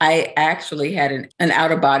I actually had an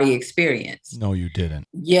out of body experience. No, you didn't.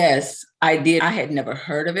 Yes, I did. I had never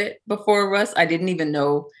heard of it before, Russ. I didn't even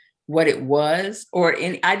know what it was,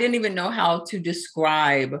 I didn't even know how to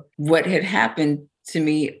describe what had happened to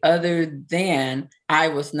me other than I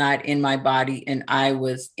was not in my body and I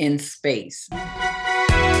was in space.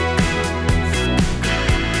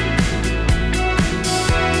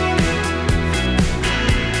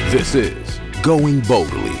 This is Going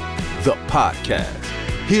Boldly, the podcast.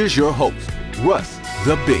 Here's your host, Russ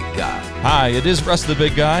the Big Guy. Hi, it is Russ the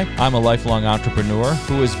Big Guy. I'm a lifelong entrepreneur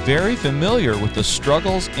who is very familiar with the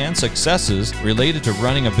struggles and successes related to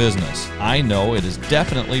running a business. I know it is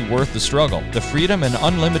definitely worth the struggle. The freedom and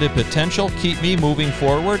unlimited potential keep me moving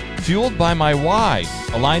forward, fueled by my why.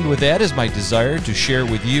 Aligned with that is my desire to share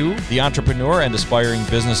with you, the entrepreneur and aspiring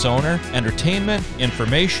business owner, entertainment,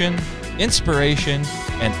 information, inspiration,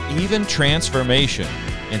 and even transformation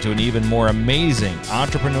into an even more amazing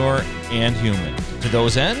entrepreneur and human. To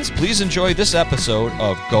those ends, please enjoy this episode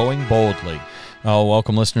of Going Boldly. Oh,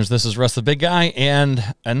 welcome, listeners. This is Russ the Big Guy,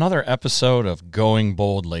 and another episode of Going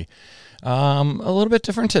Boldly. A little bit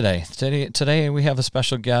different today. Today we have a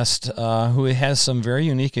special guest who has some very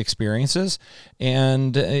unique experiences,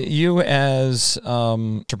 and you as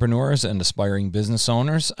entrepreneurs and aspiring business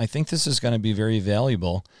owners, I think this is going to be very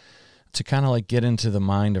valuable to kind of like get into the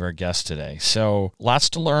mind of our guest today. So lots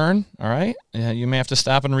to learn, all right? You may have to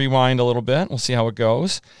stop and rewind a little bit. We'll see how it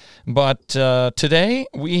goes. But today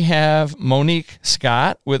we have Monique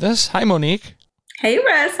Scott with us. Hi, Monique. Hey,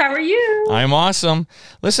 Russ. How are you? I'm awesome.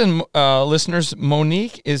 Listen, listeners,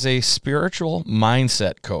 Monique is a spiritual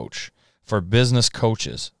mindset coach for business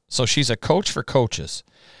coaches. So she's a coach for coaches.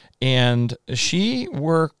 And she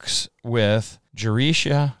works with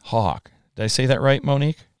Jerusha Hawk. Did I say that right,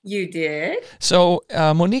 Monique? You did. So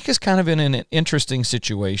Monique is kind of in an interesting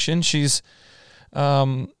situation. She's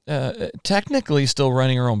technically still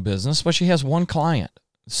running her own business, but she has one client.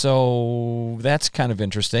 So that's kind of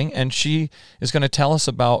interesting. And she is going to tell us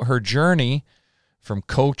about her journey from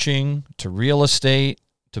coaching to real estate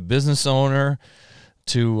to business owner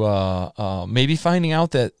to maybe finding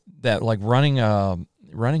out that like running a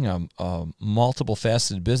multiple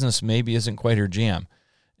faceted business maybe isn't quite her jam.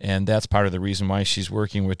 And that's part of the reason why she's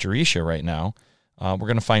working with Jerusha right now. We're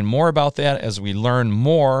going to find more about that as we learn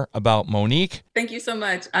more about Monique. Thank you so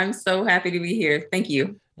much. I'm so happy to be here. Thank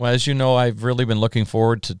you. Well, as you know, I've really been looking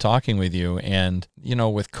forward to talking with you. And, you know,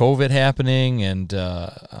 with COVID happening and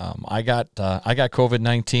I got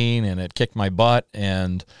COVID-19 and it kicked my butt.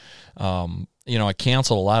 And, you know, I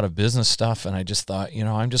canceled a lot of business stuff. And I just thought, you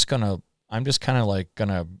know, I'm just kind of like going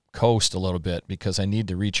to coast a little bit because I need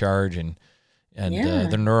to recharge and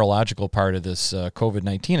the neurological part of this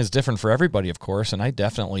COVID-19 is different for everybody, of course. And it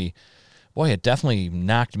definitely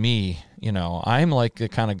knocked me, you know, I'm like the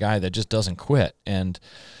kind of guy that just doesn't quit. And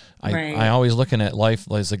I always looking at life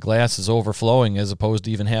as the glass is overflowing as opposed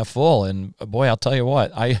to even half full. And boy, I'll tell you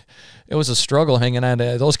what, it was a struggle hanging on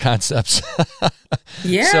to those concepts.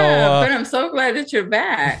 Yeah, but I'm so glad that you're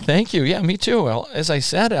back. Thank you. Yeah, me too. Well, as I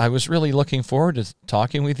said, I was really looking forward to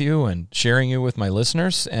talking with you and sharing you with my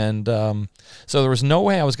listeners. And so there was no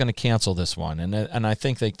way I was going to cancel this one. And I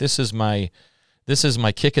think like this is my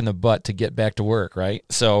kick in the butt to get back to work, right?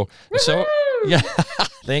 So yeah,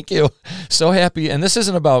 thank you. So happy. And this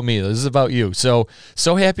isn't about me. This is about you. So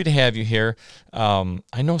happy to have you here.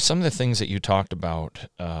 I know some of the things that you talked about,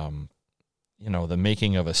 you know, the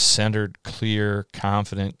making of a centered, clear,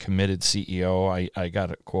 confident, committed CEO. I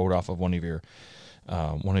got a quote off of one of your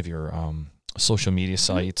social media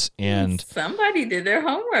sites, and somebody did their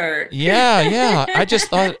homework. Yeah. I just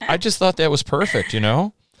thought that was perfect, you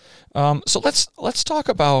know? So let's talk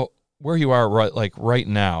about where you are right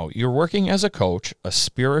now. You're working as a coach, a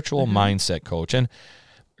spiritual mindset coach, and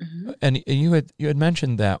you had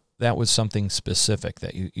mentioned that was something specific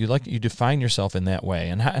that you define yourself in that way.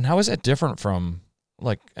 And how is that different from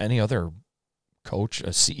like any other coach, a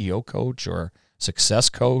CEO coach or success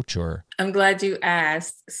coach? Or I'm glad you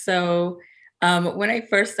asked. So when I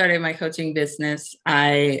first started my coaching business,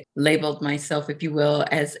 I labeled myself, if you will,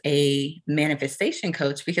 as a manifestation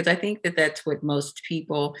coach, because I think that that's what most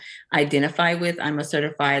people identify with. I'm a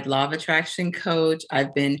certified law of attraction coach.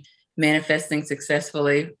 I've been manifesting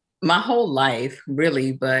successfully my whole life,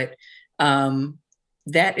 really, but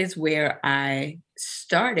that is where I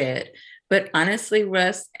started. But honestly,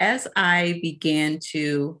 Russ, as I began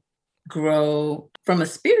to grow from a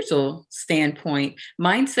spiritual standpoint,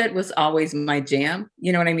 mindset was always my jam.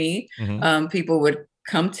 You know what I mean? People would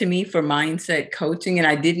come to me for mindset coaching, and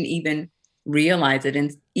I didn't even realize it.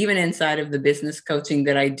 And even inside of the business coaching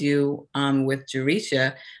that I do with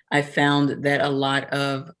Jerisha, I found that a lot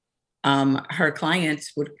of her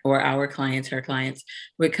clients would, or our clients, her clients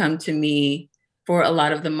would come to me for a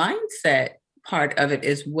lot of the mindset part of it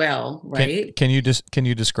as well, right? Can you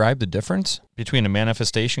describe the difference between a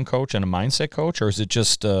manifestation coach and a mindset coach, or is it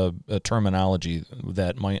just a terminology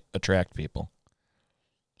that might attract people?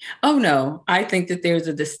 Oh, no, I think that there's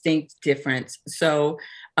a distinct difference. So,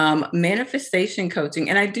 manifestation coaching,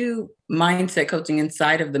 and I do mindset coaching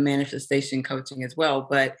inside of the manifestation coaching as well.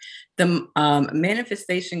 But the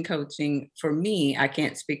manifestation coaching for me, I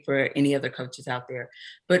can't speak for any other coaches out there,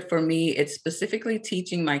 but for me, it's specifically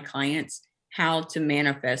teaching my clients how to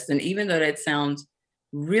manifest. And even though that sounds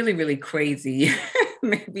really, really crazy,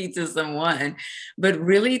 maybe to someone, but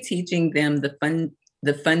really teaching them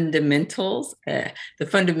the fundamentals, the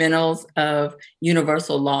fundamentals of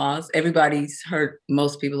universal laws.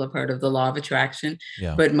 Most people have heard of the law of attraction,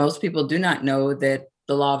 Yeah. but most people do not know that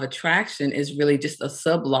the law of attraction is really just a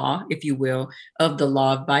sub law, if you will, of the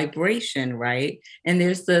law of vibration, right? And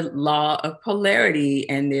there's the law of polarity,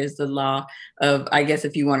 and there's the law of, I guess,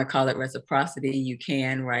 if you want to call it reciprocity, you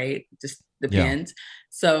can, right? Just depends.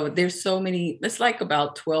 So there's so many, it's like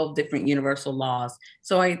about 12 different universal laws.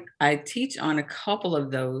 So I teach on a couple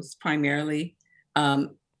of those, primarily the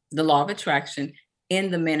law of attraction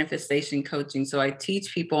and the manifestation coaching. So I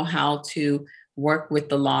teach people how to work with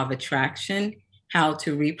the law of attraction, how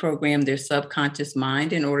to reprogram their subconscious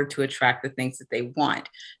mind in order to attract the things that they want.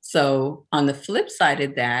 So on the flip side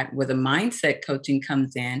of that, where the mindset coaching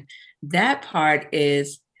comes in, that part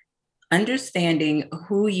is understanding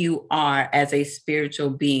who you are as a spiritual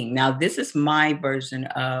being. Now, this is my version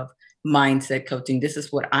of mindset coaching. This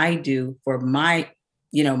is what I do for my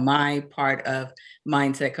part of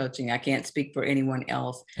mindset coaching. I can't speak for anyone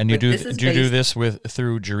else. And do you do this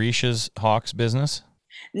through Jerisha's Hawks business?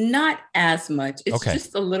 Not as much. It's Okay.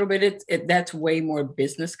 just a little bit. That's way more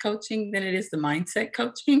business coaching than it is the mindset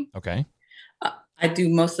coaching. Okay. I do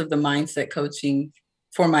most of the mindset coaching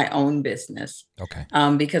for my own business. Okay.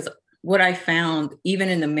 Because what I found, even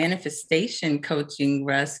in the manifestation coaching,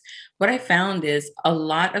 Russ, what I found is a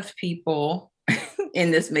lot of people,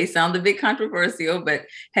 and this may sound a bit controversial, but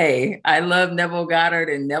hey, I love Neville Goddard,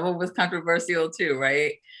 and Neville was controversial too,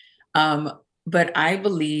 right? But I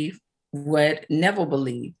believe what Neville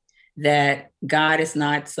believed, that God is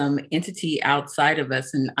not some entity outside of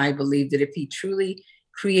us. And I believe that if he truly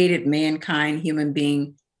created mankind, human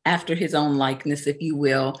being, after his own likeness, if you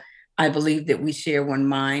will, I believe that we share one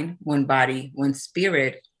mind, one body, one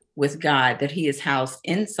spirit with God, that he is housed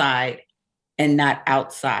inside and not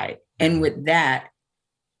outside. And with that,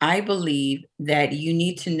 I believe that you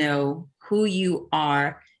need to know who you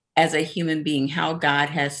are as a human being, how God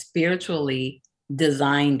has spiritually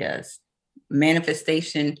designed us.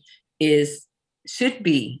 Manifestation should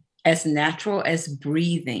be as natural as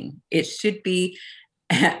breathing. It should be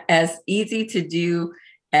as easy to do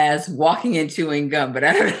as walking and chewing gum, but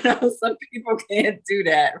I don't know, some people can't do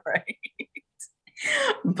that, right?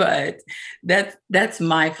 But that's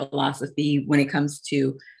my philosophy when it comes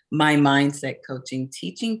to my mindset coaching,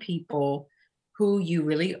 teaching people who you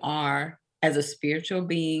really are as a spiritual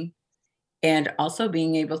being, and also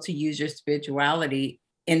being able to use your spirituality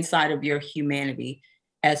inside of your humanity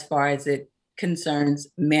as far as it concerns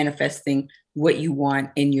manifesting what you want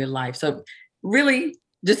in your life. So really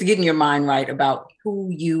just getting your mind right about who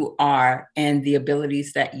you are and the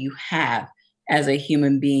abilities that you have as a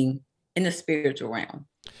human being in the spiritual realm.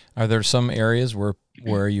 Are there some areas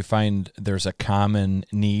where you find there's a common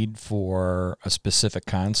need for a specific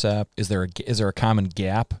concept? Is there a common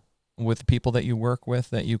gap with people that you work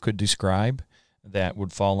with that you could describe that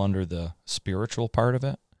would fall under the spiritual part of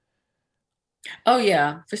it? Oh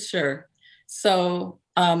yeah, for sure. So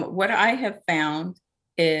what I have found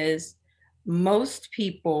is most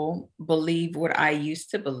people believe what I used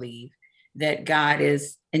to believe, that God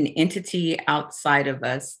is an entity outside of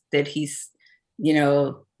us, that he's,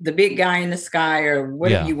 the big guy in the sky, or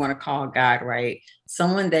whatever you want to call God, right?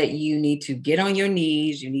 Someone that you need to get on your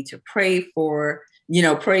knees, you need to pray for,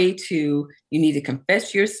 pray to, you need to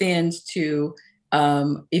confess your sins to.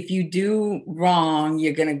 If you do wrong,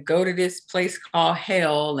 you're going to go to this place called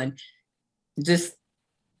hell, and just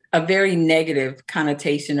a very negative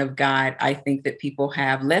connotation of God. I think that people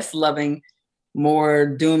have less loving, more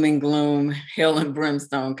doom and gloom, hell and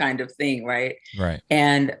brimstone kind of thing, right? Right.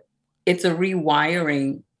 And it's a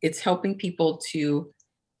rewiring. It's helping people to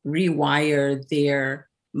rewire their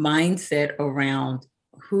mindset around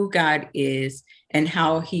who God is and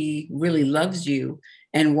how he really loves you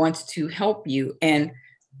and wants to help you. And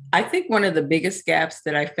I think one of the biggest gaps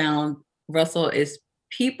that I found Russell, is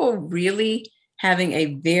people really having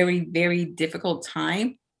a very, very difficult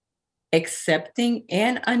time accepting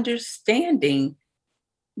and understanding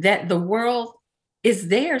that the world is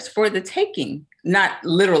theirs for the taking. Not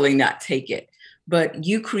literally not take it, but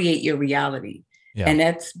you create your reality. Yeah. And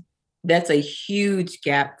that's a huge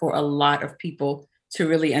gap for a lot of people to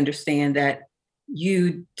really understand that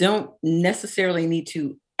you don't necessarily need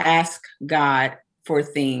to ask God for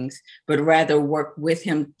things, but rather work with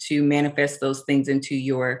him to manifest those things into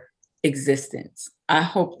your existence. I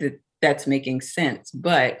hope that that's making sense.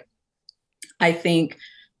 But I think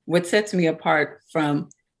what sets me apart from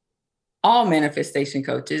all manifestation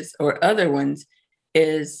coaches or other ones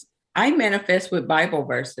is I manifest with Bible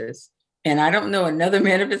verses. And I don't know another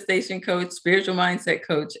manifestation coach, spiritual mindset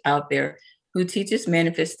coach out there who teaches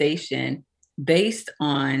manifestation based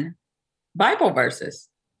on Bible verses.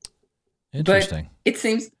 Interesting.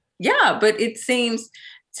 But it seems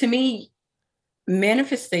to me,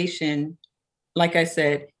 manifestation, like I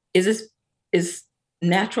said, is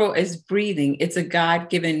natural as breathing. It's a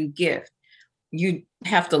God-given gift. You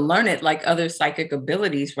have to learn it like other psychic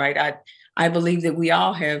abilities, right? I believe that we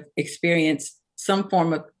all have experienced some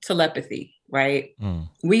form of telepathy, right?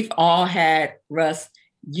 We've all had, Russ,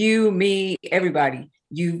 you, me, everybody.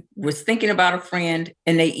 You was thinking about a friend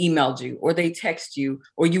and they emailed you or they text you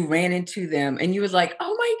or you ran into them and you was like,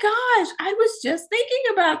 oh my gosh, I was just thinking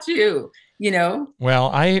about you, you know?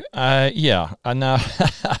 Well, yeah. Now,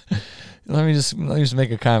 let me just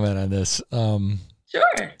make a comment on this.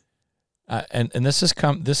 Sure. And this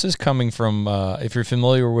is coming from, if you're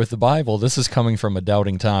familiar with the Bible, this is coming from a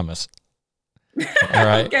doubting Thomas. All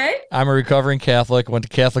right. Okay. I'm a recovering Catholic, went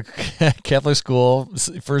to Catholic school,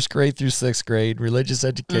 first grade through sixth grade, religious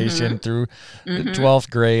education through 12th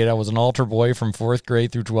grade. I was an altar boy from fourth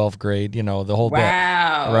grade through 12th grade, the whole bit.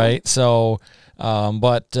 Wow. Right. So,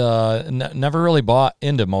 but never really bought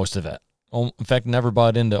into most of it. In fact, never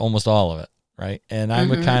bought into almost all of it. Right. And I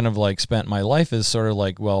would kind of like spent my life as sort of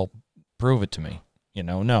like, well, prove it to me.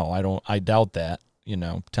 No, I don't, I doubt that,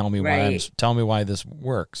 tell me why this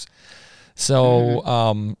works.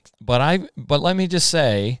 So, but let me just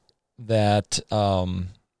say that,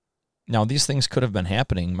 now these things could have been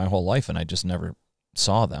happening my whole life and I just never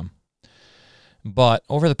saw them. But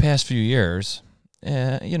over the past few years,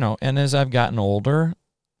 and as I've gotten older,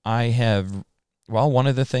 one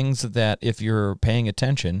of the things that if you're paying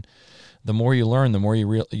attention, the more you learn, the more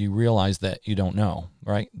you realize that you don't know,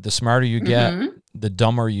 right? The smarter you get, the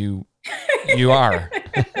dumber you are,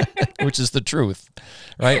 which is the truth,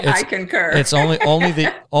 right? I concur. It's only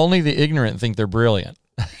the ignorant think they're brilliant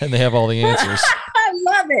and they have all the answers. I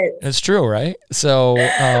love it. It's true, right? So,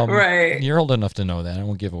 right. You're old enough to know that. I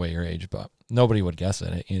won't give away your age, but nobody would guess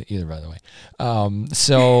it either, by the way.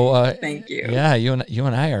 Thank you. Yeah, you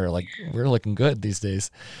and I are we're looking good these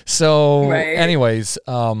days. So, anyways,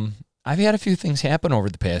 I've had a few things happen over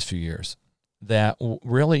the past few years that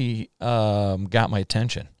really got my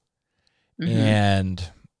attention. And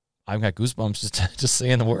I've got goosebumps just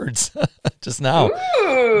saying the words just now.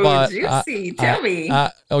 Ooh, but, juicy. Tell me.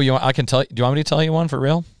 I can tell you. Do you want me to tell you one for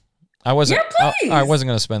real? I wasn't. Yeah, please. I wasn't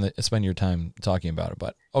going to spend your time talking about it,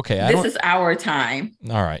 but okay. This is our time.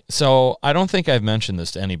 All right. So I don't think I've mentioned this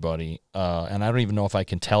to anybody, and I don't even know if I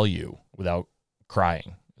can tell you without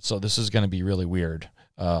crying. So this is going to be really weird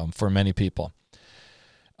for many people.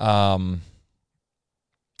 And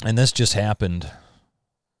this just happened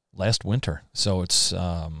last winter. So it's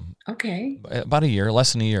about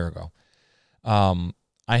less than a year ago.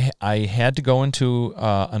 I had to go into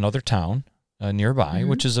another town nearby,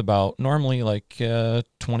 which is about normally like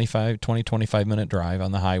 25 minute drive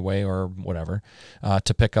on the highway or whatever,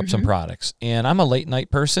 to pick up some products. And I'm a late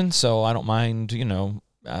night person, so I don't mind,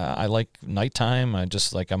 I like nighttime.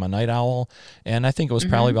 I'm a night owl, and I think it was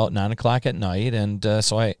probably about 9 o'clock at night. And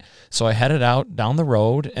so I headed out down the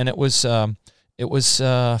road, and it was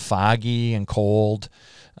foggy and cold.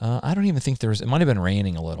 I don't even think it might have been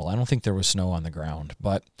raining a little. I don't think there was snow on the ground,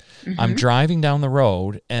 but I'm driving down the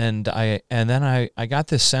road and then I got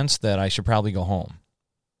this sense that I should probably go home.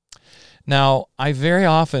 Now, I very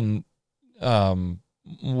often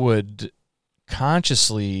would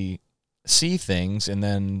consciously see things and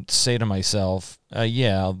then say to myself,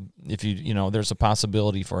 if there's a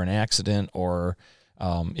possibility for an accident, or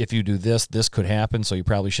if you do this could happen, so you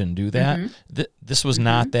probably shouldn't do that. This was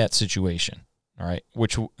not that situation. All right,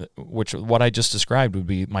 which what I just described would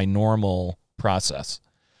be my normal process,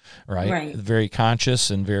 right? Very conscious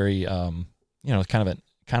and very kind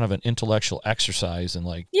of an intellectual exercise, and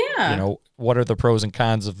what are the pros and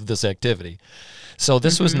cons of this activity. So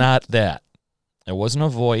this was not that. It wasn't a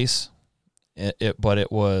voice, but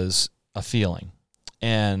it was a feeling.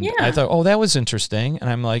 And Yeah. I thought, oh, that was interesting. And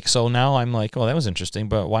I'm like, so now I'm like, oh, that was interesting,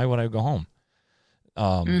 but why would I go home?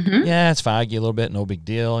 Yeah, it's foggy a little bit, no big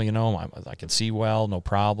deal. You know, I can see well, no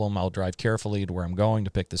problem. I'll drive carefully to where I'm going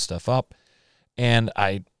to pick this stuff up. And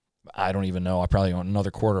I don't even know. I probably went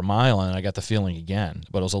another quarter mile and I got the feeling again,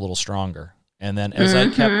 but it was a little stronger. And then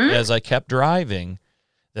as I kept driving,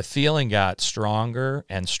 the feeling got stronger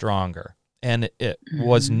and stronger. And it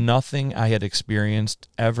was nothing I had experienced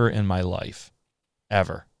ever in my life,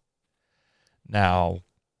 ever. Now,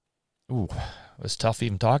 it was tough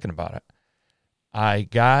even talking about it. I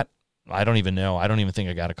don't even think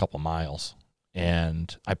I got a couple miles.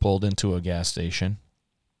 And I pulled into a gas station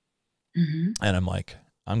and I'm like,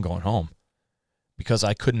 I'm going home because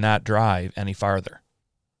I could not drive any farther.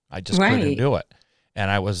 I just couldn't do it.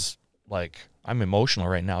 And I was like, I'm emotional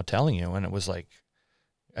right now telling you. And it was like,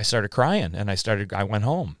 I started crying and I went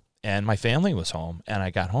home and my family was home and I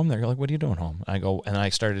got home. They're like, what are you doing home? And I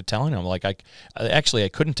started telling them, like, I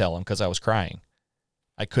couldn't tell them because I was crying.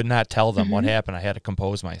 I could not tell them what happened. I had to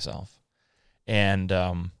compose myself. And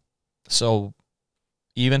so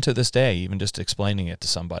even to this day, even just explaining it to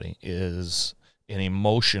somebody is an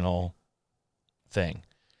emotional thing.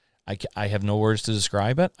 I have no words to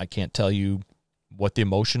describe it. I can't tell you what the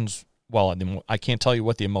emotions, I can't tell you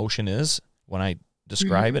what the emotion is when I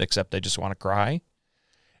describe it, except I just want to cry.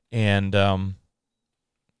 And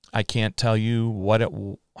I can't tell you what it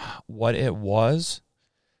was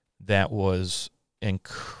that was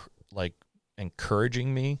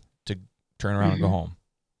encouraging me to turn around and go home.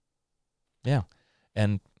 Yeah.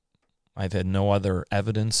 And I've had no other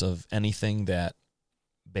evidence of anything that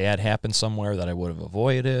bad happened somewhere that I would have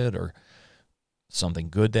avoided or something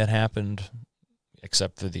good that happened,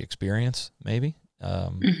 except for the experience, maybe,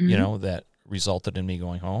 that resulted in me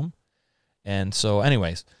going home. And so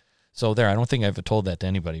anyways, I don't think I've told that to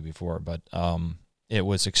anybody before, but it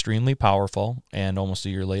was extremely powerful. And almost a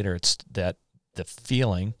year later, it's that the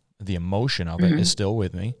feeling, the emotion of it is still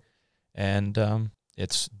with me. And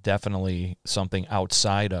it's definitely something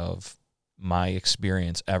outside of my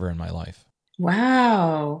experience ever in my life.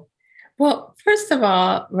 Wow. Well, first of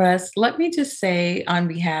all, Russ, let me just say on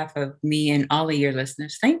behalf of me and all of your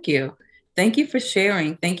listeners, thank you. Thank you for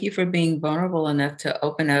sharing. Thank you for being vulnerable enough to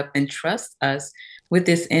open up and trust us with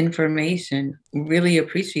this information. Really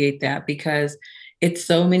appreciate that because it's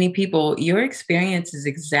so many people. Your experience is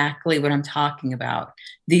exactly what I'm talking about.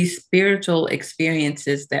 These spiritual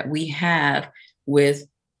experiences that we have with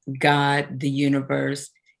God, the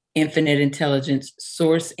universe, infinite intelligence,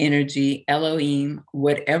 source energy, Elohim,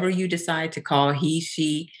 whatever you decide to call he,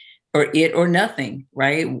 she, or it, or nothing,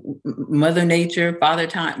 right? Mother Nature, Father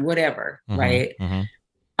Time, whatever, right?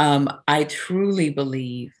 I truly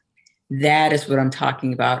believe that is what I'm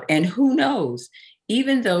talking about. And who knows,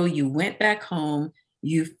 even though you went back home,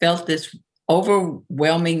 you felt this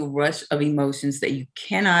overwhelming rush of emotions that you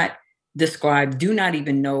cannot describe, do not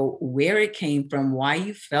even know where it came from, why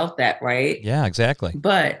you felt that, right? Yeah, exactly.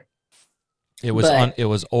 But it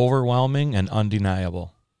was overwhelming and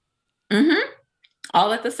undeniable.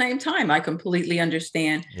 All at the same time. I completely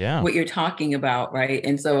understand what you're talking about, right?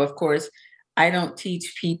 And so, of course, I don't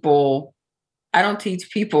teach people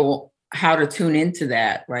how to tune into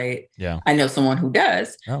that, right? Yeah. I know someone who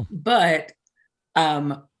does, but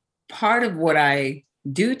part of what I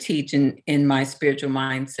do teach in my spiritual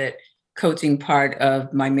mindset coaching part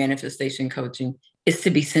of my manifestation coaching is to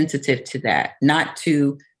be sensitive to that, not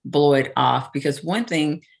to blow it off. Because one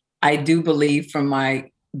thing I do believe from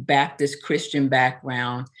my Baptist Christian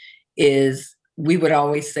background is we would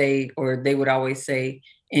always say, or they would always say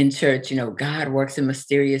in church, God works in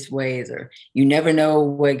mysterious ways, or you never know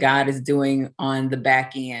what God is doing on the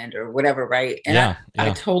back end or whatever, right? And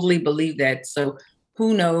I totally believe that. So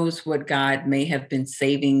who knows what God may have been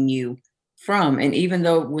saving you from. And even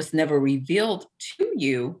though it was never revealed to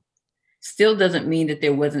you, still doesn't mean that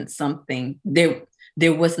there wasn't something there.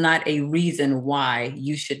 There was not a reason why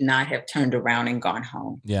you should not have turned around and gone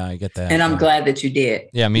home. Yeah, I get that. And I'm glad that you did.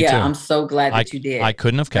 Yeah, me too. I'm so glad that you did. I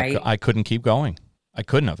couldn't have kept. Right? I couldn't keep going. I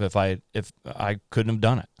couldn't have if I couldn't have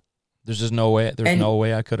done it. There's just no way. There's no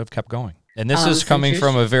way I could have kept going. And this is coming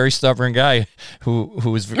from a very stubborn guy who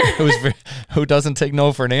doesn't take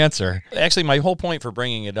no for an answer. Actually, my whole point for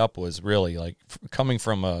bringing it up was really like coming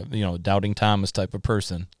from a doubting Thomas type of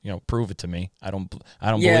person. Prove it to me. I don't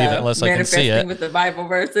believe it unless I can see it. With the Bible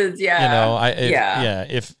verses, I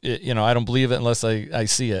don't believe it unless I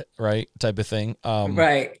see it, right? Type of thing.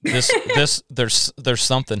 Right.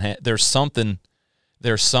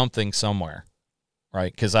 There's something somewhere,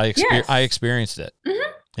 right? Because I experienced it.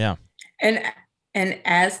 Mm-hmm. Yeah. And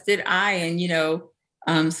as did I. And,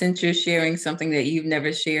 Since you're sharing something that you've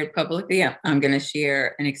never shared publicly, I'm going to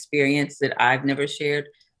share an experience that I've never shared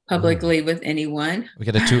publicly with anyone. We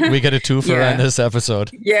get a twofer on this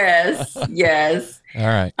episode. Yes. All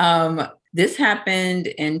right. This happened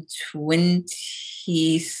in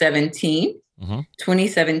 2017.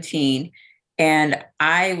 2017. And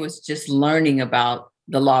I was just learning about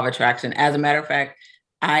the law of attraction. As a matter of fact,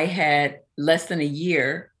 I had less than a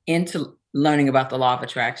year into learning about the law of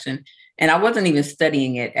attraction. And I wasn't even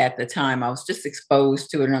studying it at the time. I was just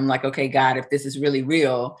exposed to it. And I'm like, okay, God, if this is really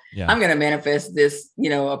real, I'm going to manifest this,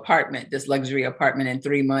 apartment, this luxury apartment in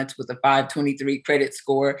 3 months with a 523 credit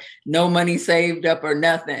score, no money saved up or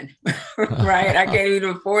nothing, right? I can't even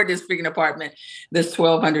afford this freaking apartment. This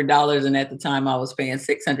 $1,200. And at the time I was paying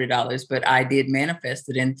 $600, but I did manifest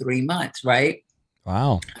it in 3 months, right?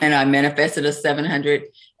 Wow. And I manifested a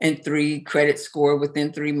 703 credit score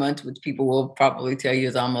within 3 months, which people will probably tell you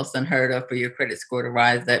is almost unheard of for your credit score to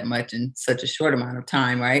rise that much in such a short amount of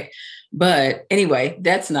time, right? But anyway,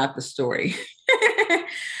 that's not the story.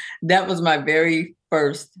 That was my very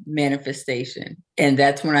first manifestation. And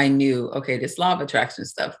that's when I knew, okay, this law of attraction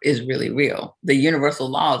stuff is really real. The universal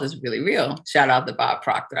laws is really real. Shout out to Bob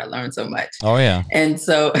Proctor. I learned so much. Oh, yeah. And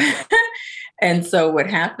so... And so what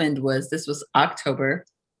happened was this was October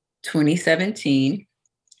 2017,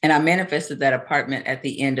 and I manifested that apartment at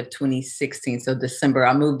the end of 2016. So December,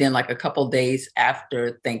 I moved in like a couple days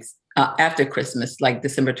after Christmas, like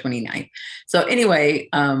December 29th. So anyway,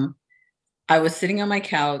 I was sitting on my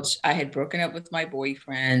couch. I had broken up with my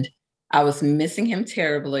boyfriend. I was missing him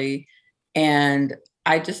terribly. And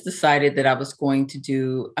I just decided that I was going to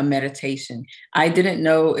do a meditation. I didn't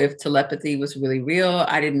know if telepathy was really real.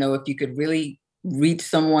 I didn't know if you could really reach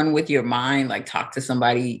someone with your mind, like talk to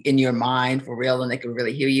somebody in your mind for real and they could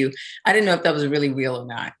really hear you. I didn't know if that was really real or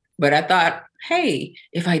not. But I thought, hey,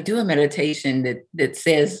 if I do a meditation that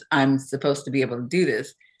says I'm supposed to be able to do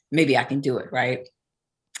this, maybe I can do it, right?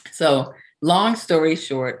 So long story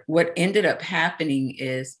short, what ended up happening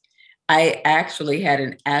is I actually had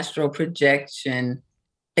an astral projection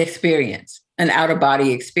experience, an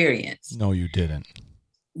out-of-body experience. No, you didn't.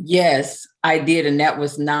 Yes, I did. And that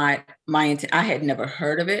was not my intent. I had never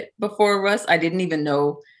heard of it before, Russ. I didn't even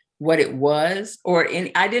know what it was,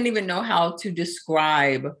 I didn't even know how to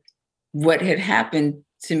describe what had happened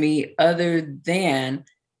to me other than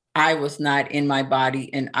I was not in my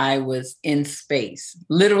body and I was in space,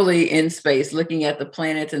 literally in space, looking at the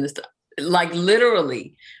planets and the stuff, like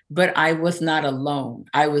literally, but I was not alone.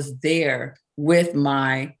 I was there with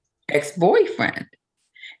my ex-boyfriend.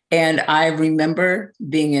 And I remember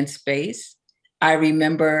being in space. I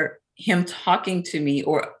remember him talking to me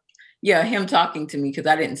him talking to me because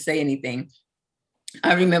I didn't say anything.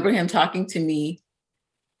 I remember him talking to me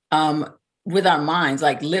with our minds,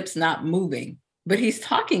 like lips not moving, but he's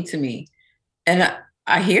talking to me. And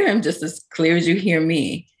I hear him just as clear as you hear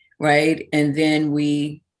me, right? And then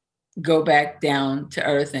we go back down to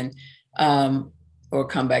earth or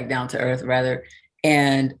come back down to earth rather.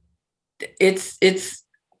 And it's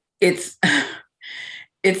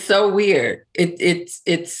so weird.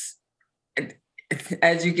 It's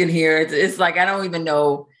as you can hear, it's like, I don't even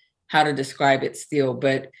know how to describe it still,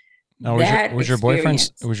 but now, was your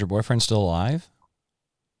boyfriend still alive?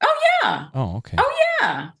 Oh yeah. Oh, okay. Oh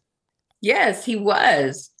yeah. Yes, he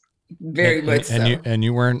was very much so. And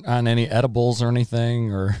you weren't on any edibles or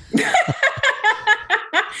anything, or?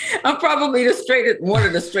 I'm probably one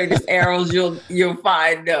of the straightest arrows you'll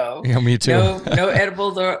find. No. Yeah, me too. No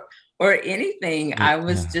edibles or anything. I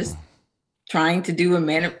was just trying to do a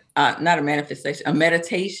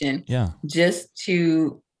meditation. Yeah. Just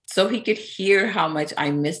so he could hear how much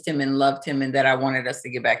I missed him and loved him and that I wanted us to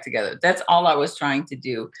get back together. That's all I was trying to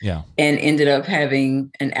do. Yeah. And ended up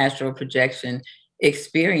having an astral projection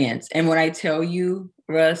experience. And when I tell you,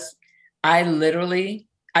 Russ, I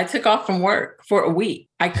took off from work for a week.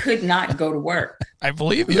 I could not go to work. I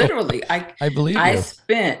believe you. Literally. I believe you. I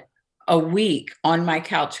spent a week on my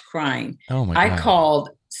couch crying. Oh my God. I called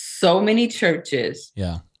so many churches.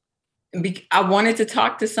 Yeah. I wanted to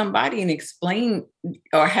talk to somebody and explain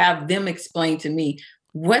or have them explain to me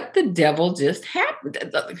what the devil just happened.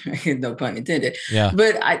 No pun intended. Yeah.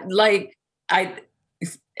 But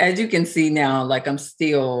as you can see now, like I'm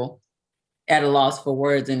still at a loss for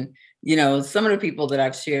words. And, some of the people that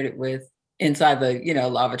I've shared it with inside the,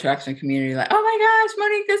 law of attraction community, like, oh my gosh,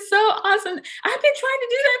 Monique, that's so awesome. I've been trying to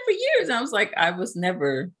do that for years. And I was like, I was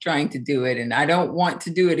never trying to do it. And I don't want to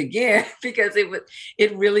do it again because it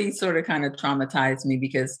really sort of kind of traumatized me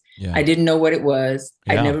because I didn't know what it was.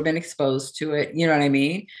 Yeah. I'd never been exposed to it. You know what I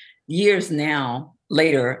mean? Years now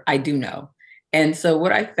later, I do know. And so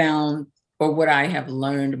what I found or what I have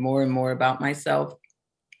learned more and more about myself,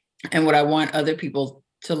 and what I want other people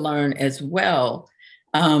to learn as well,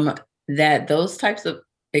 that those types of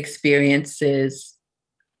experiences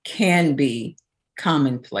can be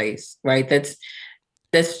commonplace, right?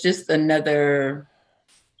 That's just another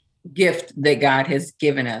gift that God has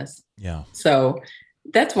given us. Yeah. So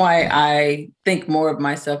that's why I think more of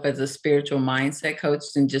myself as a spiritual mindset coach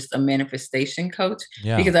than just a manifestation coach.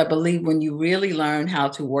 Yeah. Because I believe when you really learn how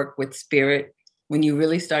to work with spirit, when you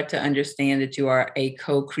really start to understand that you are a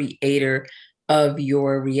co-creator of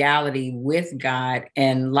your reality with God,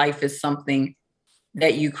 and life is something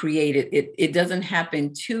that you created, it doesn't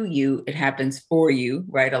happen to you, it happens for you,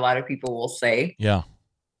 right? A lot of people will say. Yeah.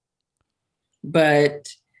 But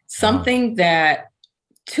something that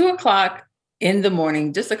 2:00 in the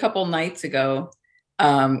morning, just a couple nights ago,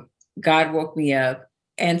 God woke me up,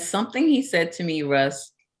 and something he said to me,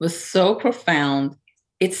 Russ, was so profound.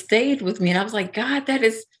 It stayed with me. And I was like, God,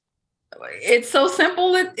 it's so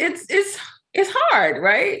simple. It's hard,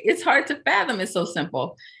 right? It's hard to fathom. It's so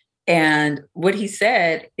simple. And what he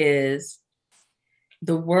said is,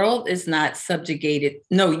 the world is not subjugated.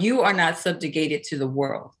 No, you are not subjugated to the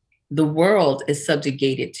world. The world is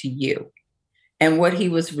subjugated to you. And what he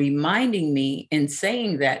was reminding me in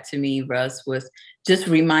saying that to me, Russ, was just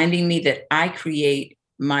reminding me that I create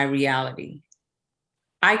my reality.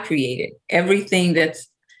 I created everything that's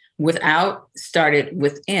without started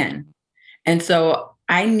within. And so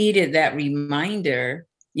I needed that reminder,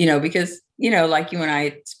 because, like you and I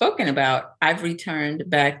had spoken about, I've returned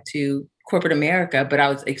back to corporate America, but I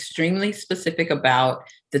was extremely specific about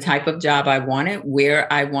the type of job I wanted,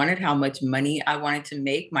 where I wanted, how much money I wanted to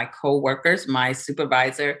make, my coworkers, my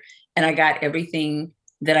supervisor, and I got everything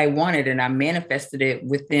that I wanted, and I manifested it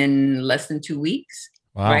within less than 2 weeks.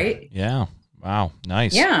 Wow. Right? Yeah. Wow.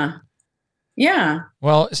 Nice. Yeah. Yeah.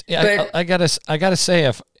 Well, I gotta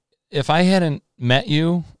say, if I hadn't met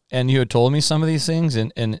you and you had told me some of these things,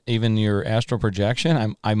 and even your astral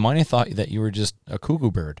projection, I might have thought that you were just a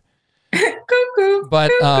cuckoo bird. Cuckoo.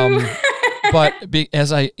 But cuckoo.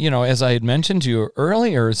 as I had mentioned to you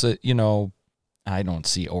earlier, is that I don't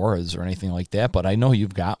see auras or anything like that, but I know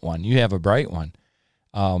you've got one. You have a bright one,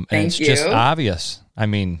 and it's just obvious. I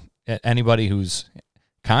mean, anybody who's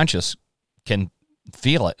conscious can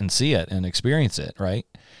feel it and see it and experience it, right?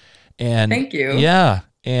 And thank you. Yeah,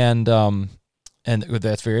 and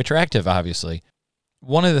that's very attractive, obviously.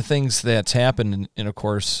 One of the things that's happened, and of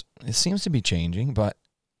course, it seems to be changing, but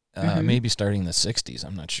maybe starting in the 60s,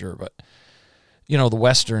 I'm not sure, but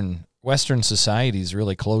the Western societies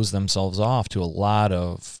really close themselves off to a lot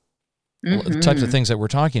of the types of things that we're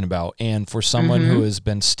talking about. And for someone who has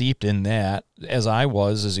been steeped in that, as I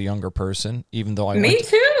was as a younger person, even though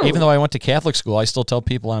I went to Catholic school, I still tell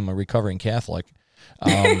people I'm a recovering Catholic,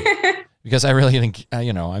 because I really think,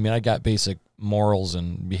 I got basic morals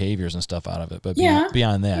and behaviors and stuff out of it, but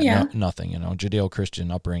beyond that, nothing,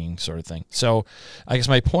 Judeo-Christian upbringing sort of thing. So I guess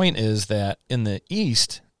my point is that in the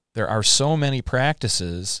East, there are so many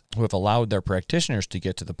practices who have allowed their practitioners to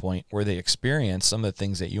get to the point where they experience some of the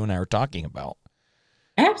things that you and I are talking about.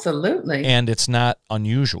 Absolutely. And it's not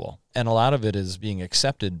unusual. And a lot of it is being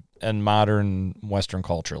accepted in modern Western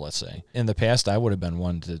culture, let's say. In the past, I would have been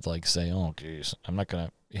one to say, oh, geez, I'm not going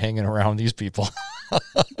to be hanging around these people.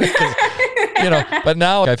 But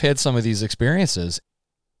now I've had some of these experiences.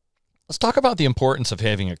 Let's talk about the importance of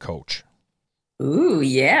having a coach. Ooh,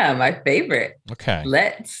 yeah, my favorite. Okay.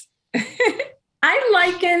 Let's. I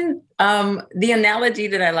liken the analogy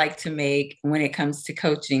that I like to make when it comes to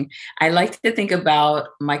coaching. I like to think about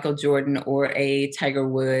Michael Jordan or a Tiger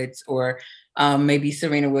Woods or maybe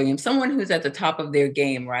Serena Williams, someone who's at the top of their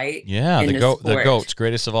game, right? Yeah, the GOATs,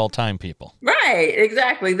 greatest of all time people. Right,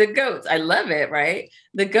 exactly. The GOATs. I love it, right?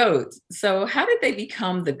 The GOATs. So how did they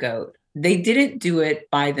become the GOAT? They didn't do it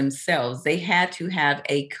by themselves. They had to have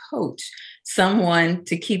a coach, someone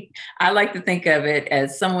to keep, I like to think of it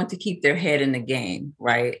as someone to keep their head in the game,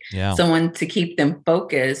 right? Yeah. Someone to keep them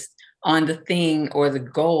focused on the thing or the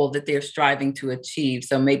goal that they're striving to achieve.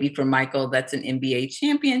 So maybe for Michael, that's an NBA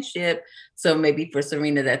championship. So maybe for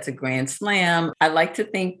Serena, that's a Grand Slam. I like to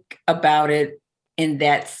think about it in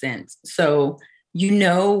that sense. So you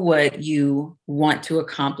know what you want to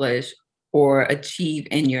accomplish or achieve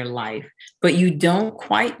in your life, but you don't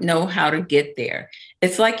quite know how to get there.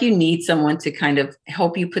 It's like you need someone to kind of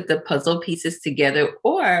help you put the puzzle pieces together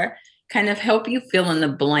or kind of help you fill in the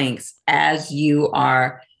blanks as you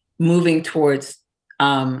are moving towards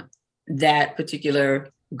that particular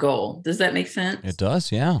goal. Does that make sense? It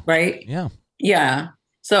does, yeah. Right? Yeah. Yeah.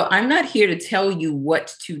 So I'm not here to tell you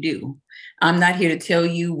what to do. I'm not here to tell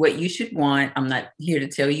you what you should want. I'm not here to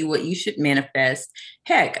tell you what you should manifest.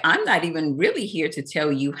 Heck, I'm not even really here to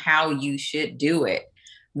tell you how you should do it.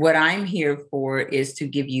 What I'm here for is to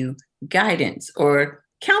give you guidance or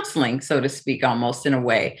counseling, so to speak, almost in a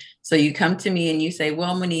way. So you come to me and you say,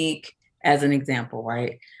 well, Monique, as an example,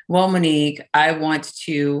 right? Well, Monique, I want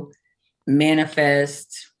to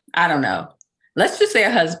manifest, I don't know, let's just say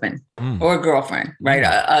a husband or a girlfriend, right?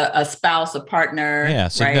 A spouse, a partner. Yeah,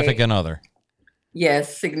 significant right? other.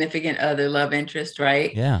 Yes, significant other, love interest,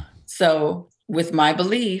 right? Yeah. So with my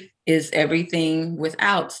belief is everything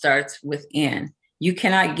without starts within. You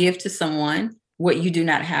cannot give to someone what you do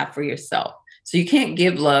not have for yourself. So you can't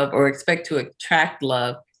give love or expect to attract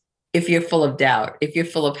love if you're full of doubt, if you're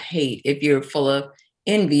full of hate, if you're full of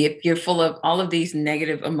envy, if you're full of all of these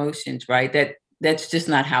negative emotions, right? That's just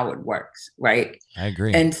not how it works, right? I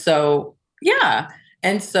agree. And so, yeah.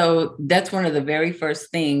 And so that's one of the very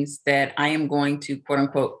first things that I am going to, quote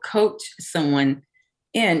unquote, coach someone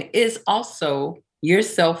in is also your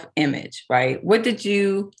self-image, right? What did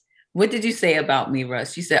you say about me,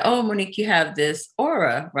 Russ? You said, oh, Monique, you have this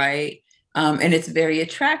aura, right? And it's very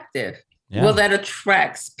attractive. Yeah. Well, that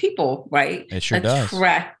attracts people, right? It sure does.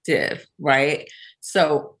 Attractive, right?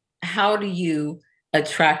 So how do you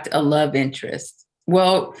attract a love interest?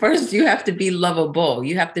 Well, first you have to be lovable.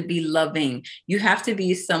 You have to be loving. You have to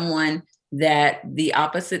be someone that the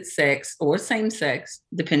opposite sex or same sex,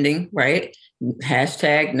 depending, right?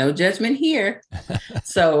 Hashtag no judgment here.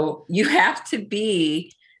 So you have to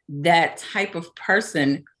be that type of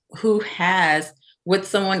person who has what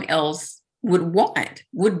someone else would want,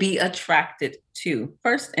 would be attracted to,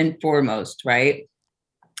 first and foremost, right?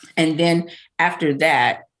 And then after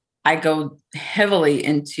that, I go heavily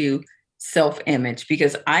into self-image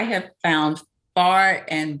because I have found far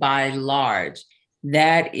and by large,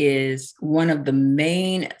 that is one of the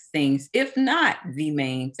main things, if not the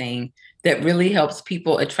main thing, that really helps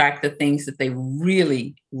people attract the things that they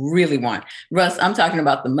really, really want. Russ, I'm talking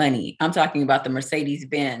about the money. I'm talking about the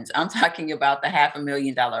Mercedes-Benz. I'm talking about the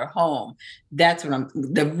 $500,000 home. That's what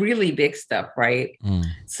the really big stuff, right?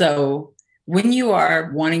 So when you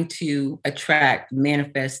are wanting to attract,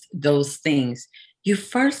 manifest those things, you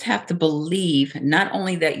first have to believe not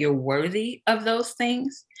only that you're worthy of those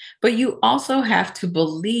things, but you also have to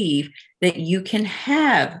believe that you can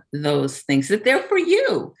have those things, that they're for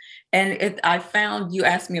you. And I found, you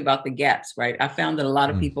asked me about the gaps, right? I found that a lot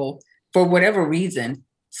of people, for whatever reason,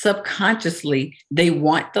 subconsciously, they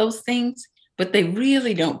want those things, but they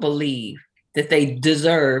really don't believe that they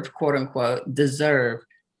deserve, quote unquote, deserve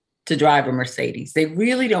to drive a Mercedes. They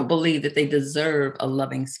really don't believe that they deserve a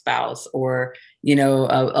loving spouse or, you know,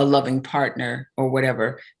 a loving partner or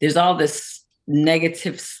whatever. There's all this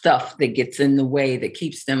negative stuff that gets in the way that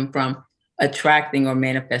keeps them from attracting or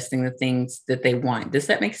manifesting the things that they want. Does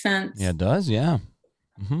that make sense? Yeah, it does. Yeah.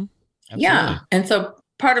 Mm-hmm. Yeah. And so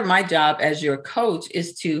part of my job as your coach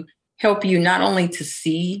is to help you not only to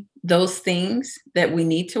see those things that we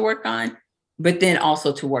need to work on, but then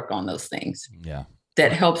also to work on those things. Yeah.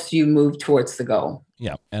 That helps you move towards the goal.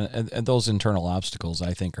 Yeah. And those internal obstacles,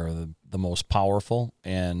 I think, are the most powerful.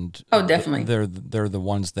 And definitely. They're the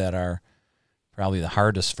ones that are probably the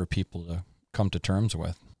hardest for people to come to terms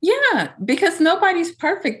with. Yeah, because nobody's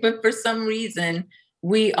perfect, but for some reason,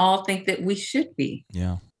 we all think that we should be.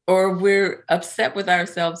 Yeah. Or we're upset with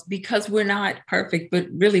ourselves because we're not perfect, but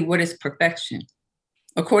really, what is perfection?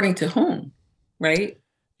 According to whom, right?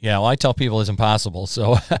 Yeah, well, I tell people it's impossible.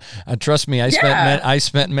 So trust me, I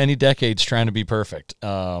spent many decades trying to be perfect.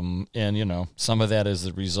 And, you know, some of that is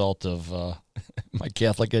the result of my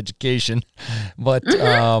Catholic education. But,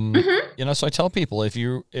 you know, so I tell people if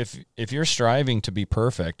you're striving to be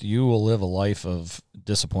perfect, you will live a life of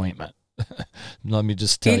disappointment. Let me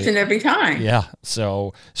just tell you. Each and every time. Yeah.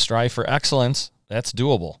 So strive for excellence. That's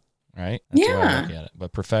doable, right? That's the way I look at it.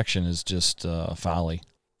 But perfection is just folly.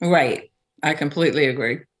 Right. I completely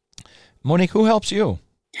agree. Monique, who helps you?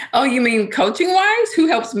 Oh, you mean coaching wise? Who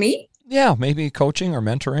helps me? Yeah, maybe coaching or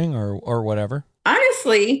mentoring or whatever.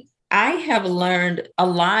 Honestly, I have learned a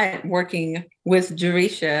lot working with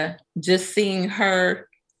Jerisha, just seeing her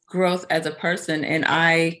growth as a person. And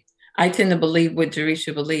I tend to believe what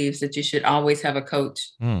Jerisha believes, that you should always have a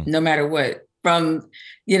coach, no matter what, from,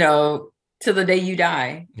 you know, to the day you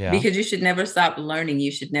die, because you should never stop learning.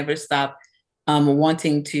 You should never stop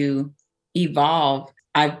wanting to evolve.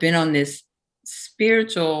 I've been on this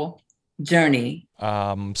spiritual journey.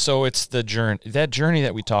 So it's that journey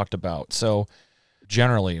that we talked about. So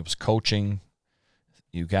generally it was coaching.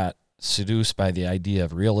 You got seduced by the idea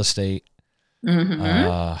of real estate.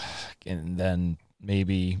 And then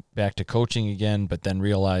maybe back to coaching again, but then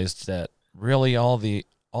realized that really all the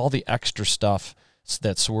extra stuff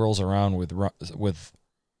that swirls around with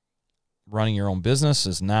running your own business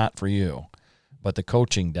is not for you. But the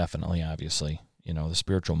coaching definitely, obviously, the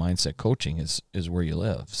spiritual mindset coaching is where you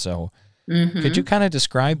live. So could you kind of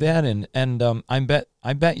describe that? And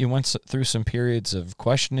I bet you went through some periods of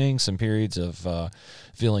questioning, some periods of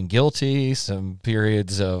feeling guilty, some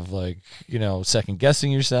periods of second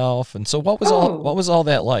guessing yourself. And so what was all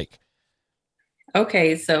that like?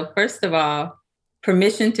 Okay, so first of all,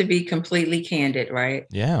 permission to be completely candid, right?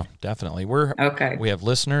 Yeah, definitely. We have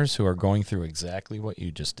listeners who are going through exactly what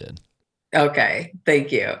you just did. Okay,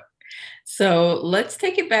 thank you. So let's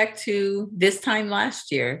take it back to this time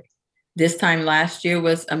last year. This time last year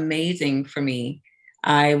was amazing for me.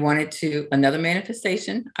 I wanted another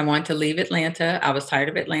manifestation. I wanted to leave Atlanta. I was tired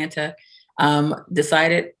of Atlanta.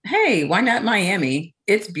 Decided, hey, why not Miami?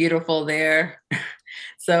 It's beautiful there.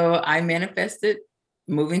 So I manifested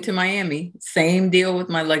moving to Miami. Same deal with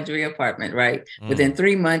my luxury apartment, right? Within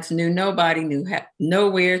 3 months, knew nobody, knew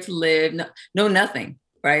nowhere to live, no nothing,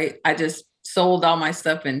 right? I just sold all my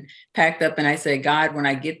stuff and packed up. And I said, God, when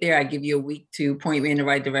I get there, I give you a week to point me in the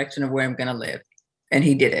right direction of where I'm going to live. And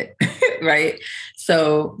he did it, right?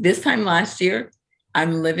 So this time last year,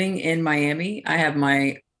 I'm living in Miami. I have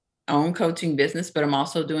my own coaching business, but I'm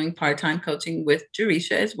also doing part-time coaching with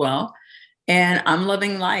Jerisha as well. And I'm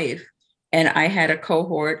loving life. And I had a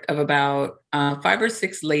cohort of about 5 or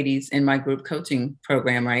 6 ladies in my group coaching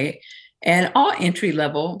program, right? And all entry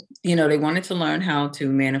level, they wanted to learn how to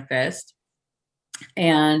manifest.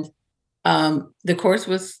 And the course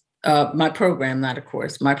was my program, not a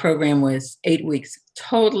course. My program was 8 weeks.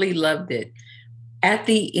 Totally loved it. At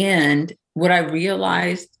the end, what I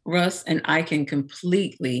realized, Russ, and I can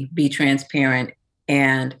completely be transparent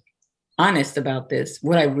and honest about this.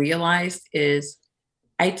 What I realized is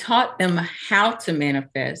I taught them how to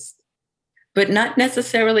manifest, but not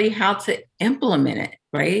necessarily how to implement it,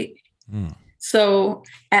 right? So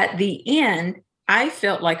at the end, I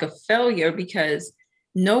felt like a failure because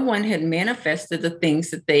no one had manifested the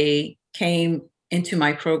things that they came into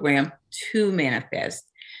my program to manifest.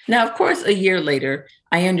 Now, of course, a year later,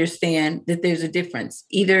 I understand that there's a difference.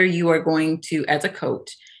 Either you are going to, as a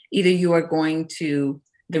coach,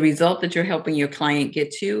 the result that you're helping your client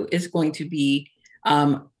get to is going to be,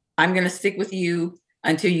 I'm going to stick with you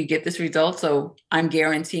until you get this result. So I'm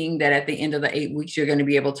guaranteeing that at the end of the 8 weeks, you're going to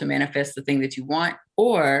be able to manifest the thing that you want.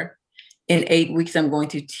 Or in 8 weeks, I'm going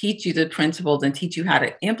to teach you the principles and teach you how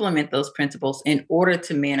to implement those principles in order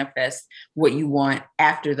to manifest what you want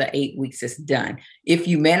after the 8 weeks is done. If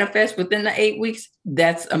you manifest within the 8 weeks,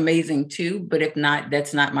 that's amazing too. But if not,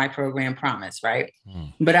 that's not my program promise, right?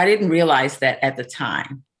 But I didn't realize that at the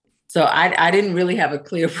time. So I didn't really have a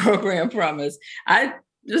clear program promise. I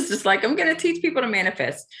was just like, I'm going to teach people to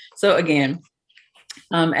manifest. So again,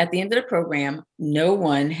 at the end of the program, no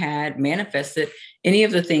one had manifested any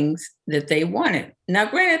of the things that they wanted. Now,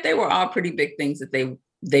 granted, they were all pretty big things that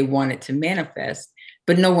they wanted to manifest,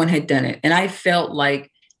 but no one had done it. And I felt like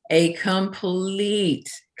a complete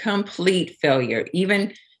failure.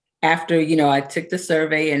 Even after, I took the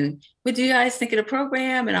survey and what do you guys think of the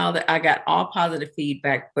program and all that? I got all positive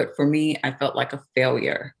feedback, but for me, I felt like a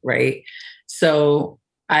failure, right? So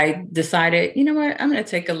I decided, you know what, I'm going to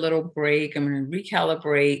take a little break. I'm going to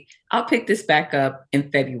recalibrate. I'll pick this back up in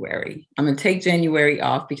February. I'm going to take January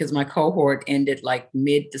off because my cohort ended like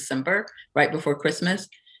mid-December, right before Christmas.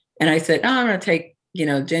 And I said, I'm going to take,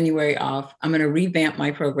 January off. I'm going to revamp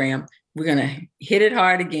my program. We're going to hit it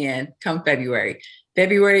hard again come February.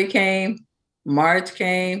 February came, March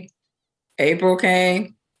came, April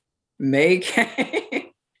came, May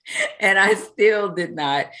came, and I still did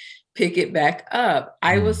not pick it back up.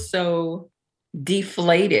 I was so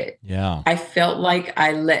deflated. Yeah. I felt like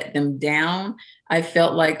I let them down. I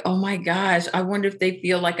felt like, oh my gosh, I wonder if they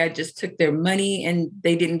feel like I just took their money and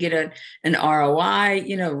they didn't get an ROI,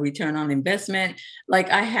 return on investment. Like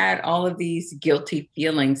I had all of these guilty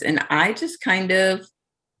feelings and I just kind of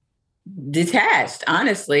detached,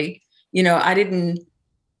 honestly. I didn't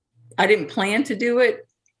plan to do it,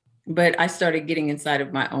 but I started getting inside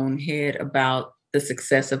of my own head about the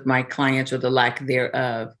success of my clients or the lack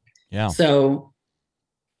thereof. Yeah. So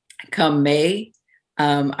come May,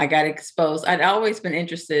 I got exposed. I'd always been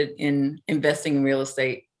interested in investing in real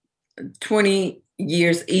estate, 20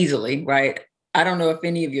 years easily, right? I don't know if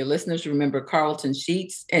any of your listeners remember Carlton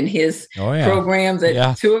Sheets and his programs at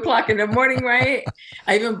 2:00 in the morning, right?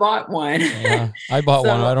 I even bought one. Yeah, I bought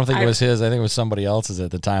one. I don't think it was his. I think it was somebody else's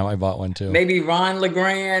at the time. I bought one too. Maybe Ron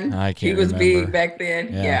LeGrand. I can't He was remember. big back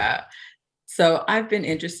then. Yeah. So I've been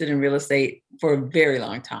interested in real estate for a very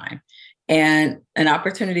long time. And an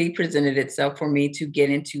opportunity presented itself for me to get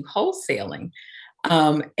into wholesaling.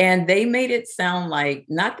 And they made it sound like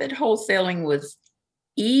not that wholesaling was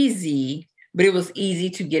easy, but it was easy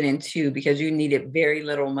to get into because you needed very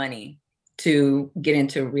little money to get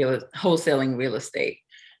into wholesaling real estate,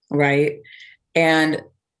 right? And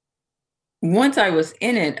once I was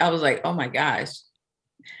in it, I was like, oh my gosh,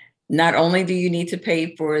 not only do you need to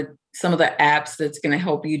pay for some of the apps that's going to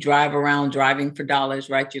help you drive around driving for dollars,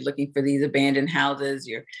 right? You're looking for these abandoned houses.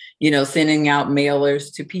 You're, sending out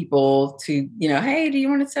mailers to people to, hey, do you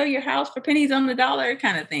want to sell your house for pennies on the dollar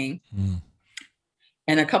kind of thing? Mm.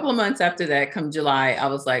 And a couple of months after that, come July, I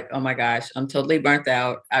was like, oh my gosh, I'm totally burnt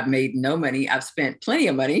out. I've made no money. I've spent plenty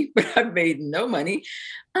of money, but I've made no money.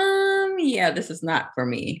 Yeah, this is not for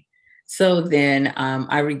me. So then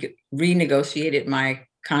I renegotiated my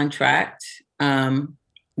contract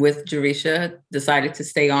with Jerisha, decided to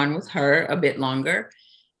stay on with her a bit longer.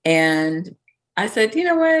 And I said, you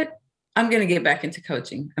know what? I'm going to get back into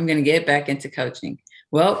coaching.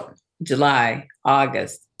 Well, July,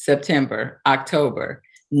 August, September, October,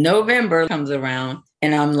 November comes around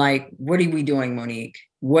and I'm like, what are we doing, Monique?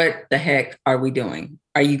 What the heck are we doing?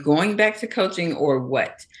 Are you going back to coaching or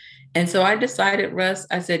what? And so I decided, Russ,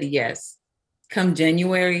 I said, yes, come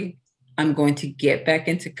January, I'm going to get back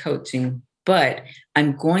into coaching, but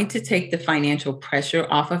I'm going to take the financial pressure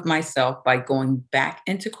off of myself by going back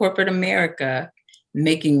into corporate America,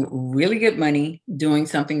 making really good money, doing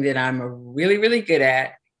something that I'm really, really good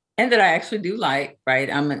at and that I actually do like,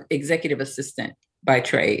 right? I'm an executive assistant by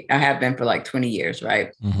trade. I have been for like 20 years,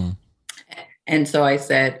 right? Mm-hmm. And so I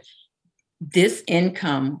said, this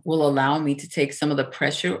income will allow me to take some of the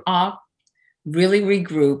pressure off, really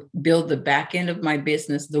regroup, build the back end of my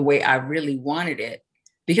business the way I really wanted it.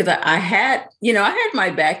 Because I had my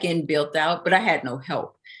back end built out, but I had no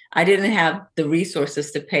help. I didn't have the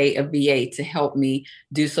resources to pay a VA to help me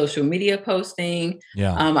do social media posting.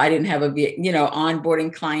 Yeah. I didn't have a VA,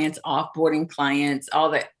 onboarding clients, offboarding clients,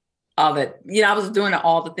 all that. I was doing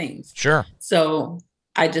all the things. Sure. So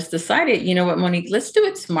I just decided, you know what, Monique, let's do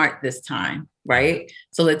it smart this time, right?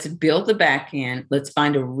 So let's build the back end. Let's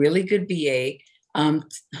find a really good VA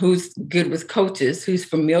who's good with coaches, who's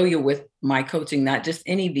familiar with my coaching, not just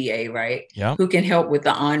any VA, right? Yeah. Who can help with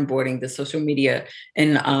the onboarding, the social media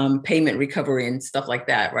and payment recovery and stuff like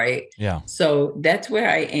that, right? Yeah. So that's where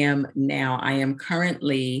I am now. I am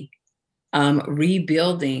currently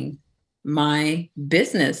rebuilding my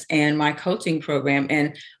business and my coaching program.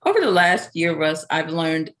 And over the last year, Russ, I've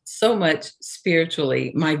learned so much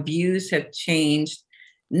spiritually. My views have changed,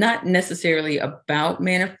 not necessarily about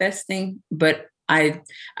manifesting, but I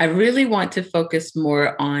really want to focus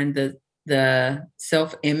more on the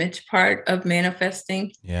self-image part of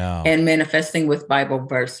manifesting and manifesting with Bible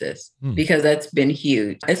verses, because that's been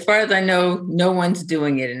huge. As far as I know, no one's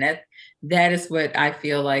doing it. And that is what I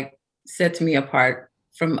feel like sets me apart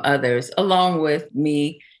from others, along with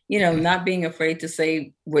me, not being afraid to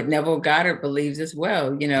say what Neville Goddard believes as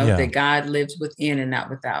well, that God lives within and not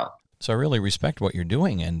without. So I really respect what you're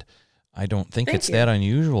doing. And I don't think it's that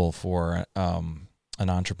unusual for an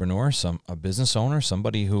entrepreneur, a business owner,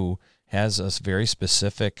 somebody who has a very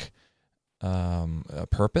specific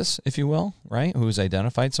purpose, if you will, right? Who's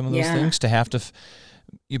identified some of those things to have to,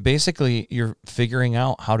 you're figuring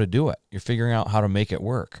out how to do it. You're figuring out how to make it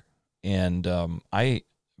work. And I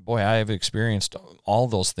have experienced all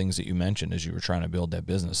those things that you mentioned as you were trying to build that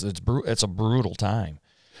business. It's a brutal time.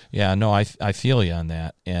 Yeah, no, I feel you on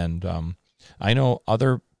that. And I know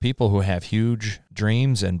other people who have huge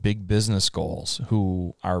dreams and big business goals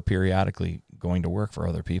who are periodically going to work for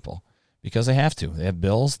other people because they have to. They have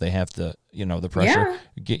bills. They have to, the pressure.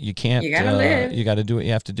 Yeah. You can't. You gotta live. You got to do what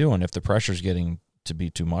you have to do. And if the pressure's getting to be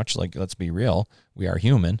too much, like, let's be real, we are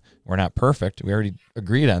human. We're not perfect. We already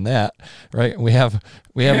agreed on that, right? We have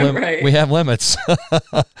right. We have limits.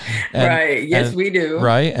 Right. Yes, we do.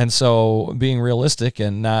 Right. And so being realistic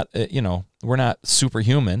and not, we're not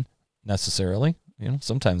superhuman necessarily.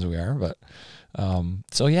 Sometimes we are, but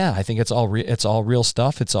so yeah, I think it's all real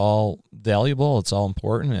stuff. It's all valuable. It's all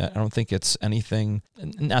important. I don't think it's anything,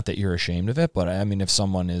 not that you're ashamed of it, but I mean, if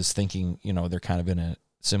someone is thinking, they're kind of in a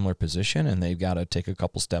similar position and they've got to take a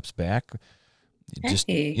couple steps back, just,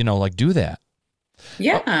 do that.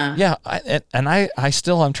 Yeah. Yeah.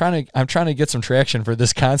 I'm trying to get some traction for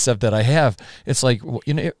this concept that I have. It's like,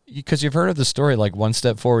 because you've heard of the story, like 1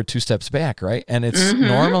 step forward, 2 steps back, right? And it's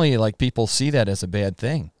normally like people see that as a bad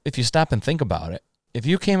thing. If you stop and think about it, if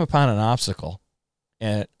you came upon an obstacle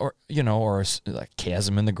or a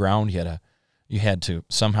chasm in the ground, you had to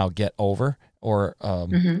somehow get over, or,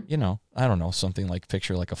 Mhm. I don't know, something like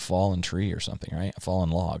picture like a fallen tree or something, right? A fallen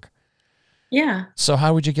log. Yeah. So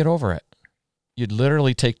how would you get over it? You'd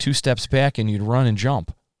literally take 2 steps back and you'd run and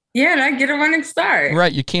jump. Yeah, and I get a running start.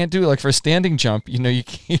 Right. You can't do like for a standing jump, you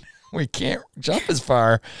can't, we can't jump as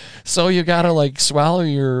far. So you got to like swallow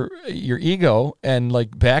your ego and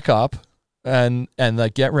like back up and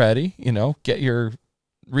like get ready, get your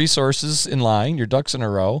resources in line, your ducks in a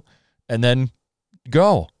row, and then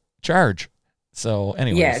go charge. So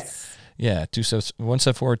anyways, Yes. yeah, 1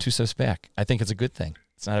 step forward, 2 steps back. I think it's a good thing.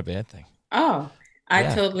 It's not a bad thing. Oh, I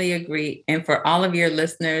Yeah. totally agree. And for all of your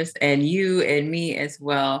listeners and you and me as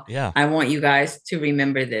well, Yeah. I want you guys to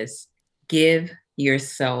remember this. Give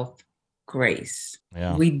yourself grace.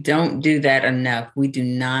 Yeah. We don't do that enough. We do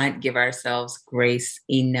not give ourselves grace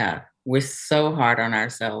enough. We're so hard on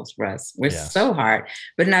ourselves, Russ. We're Yes. so hard,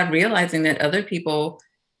 but not realizing that other people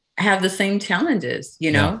have the same challenges,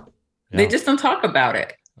 Yeah. They just don't talk about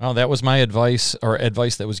it. Oh, that was my advice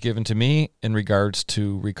that was given to me in regards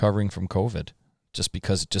to recovering from COVID, just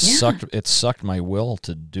because it sucked my will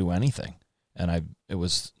to do anything. And it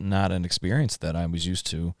was not an experience that I was used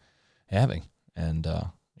to having. And, it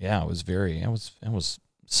was it was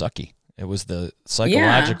sucky. It was the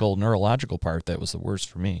psychological, neurological part that was the worst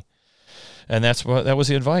for me. And that was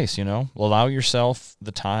the advice, allow yourself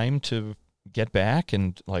the time to get back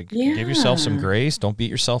and give yourself some grace. Don't beat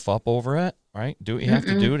yourself up over it, right? Do what you have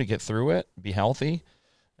to do to get through it, be healthy,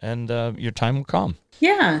 and your time will come.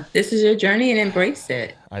 Yeah, this is your journey and embrace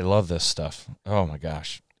it. I love this stuff. Oh my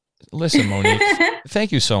gosh. Listen, Monique,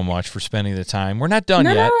 thank you so much for spending the time. We're not done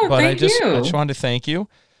yet, but I just wanted to thank you.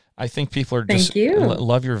 I think people are just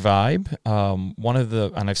love your vibe.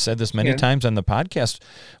 And I've said this many times on the podcast,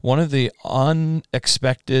 one of the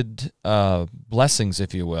unexpected blessings,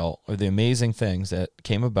 if you will, or the amazing things that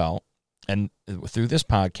came about and through this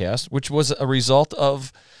podcast, which was a result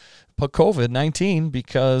of COVID-19,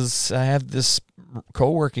 because I have this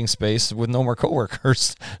co-working space with no more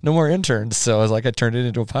coworkers, no more interns. So I turned it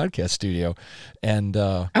into a podcast studio, and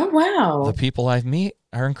oh wow, the people I've met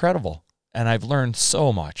are incredible. And I've learned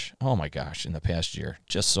so much. Oh my gosh, in the past year,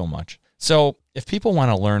 just so much. So if people want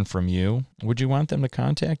to learn from you, would you want them to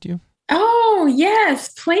contact you? Oh,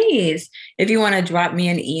 yes, please. If you want to drop me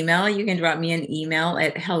an email, you can drop me an email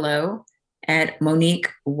at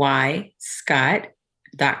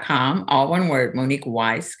hello@MoniqueYScott.com. All one word, Monique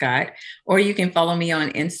Y. Scott. Or you can follow me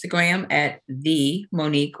on Instagram at the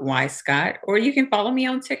Monique Y. Scott. Or you can follow me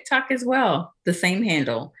on TikTok as well. The same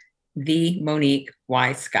handle, the Monique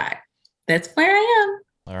Y. Scott. That's where I am.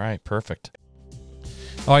 All right, perfect.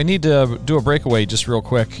 Oh, I need to do a breakaway just real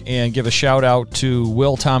quick and give a shout out to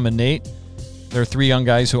Will, Tom, and Nate. They're 3 young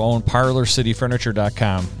guys who own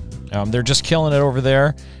ParlorCityFurniture.com. They're just killing it over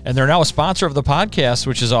there, and they're now a sponsor of the podcast,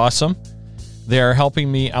 which is awesome. They're helping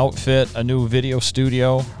me outfit a new video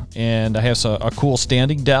studio, and I have a cool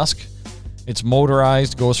standing desk. It's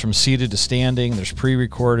motorized, goes from seated to standing. There's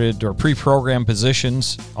pre-recorded or pre-programmed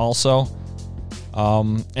positions also.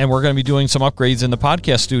 And we're going to be doing some upgrades in the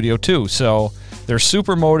podcast studio too. So they're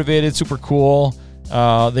super motivated, super cool.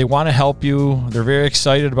 They want to help you. They're very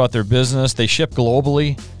excited about their business. They ship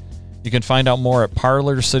globally. You can find out more at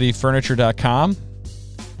ParlorCityFurniture.com.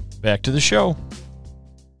 Back to the show.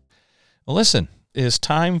 Well, listen, it's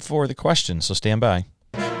time for the questions, so stand by.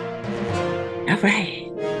 All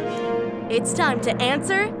right. It's time to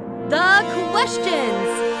answer the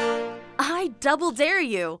questions. I double dare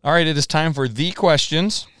you. All right, it is time for the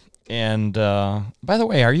questions. And by the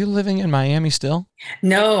way, are you living in Miami still?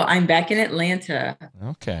 No, I'm back in Atlanta.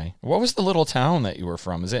 Okay. What was the little town that you were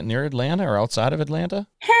from? Is it near Atlanta or outside of Atlanta?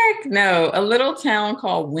 Heck no. A little town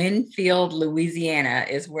called Winfield, Louisiana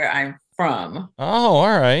is where I'm from. Oh,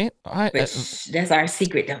 all right. That's our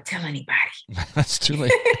secret. Don't tell anybody. That's too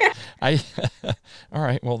late. All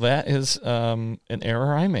right. Well, that is an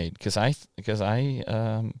error I made because I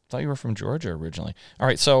thought you were from Georgia originally. All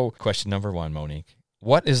right. So question number 1, Monique.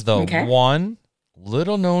 What is the one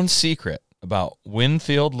little known secret about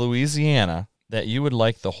Winfield, Louisiana that you would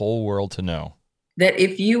like the whole world to know? That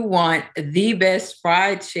if you want the best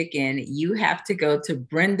fried chicken, you have to go to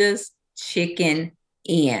Brenda's Chicken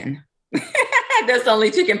Inn. That's the only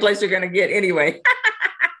chicken place you're going to get anyway.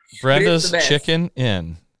 Brenda's Chicken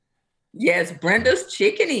Inn. Yes, Brenda's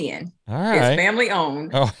Chicken Inn. All right. It's family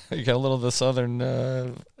owned. Oh, you got a little of the southern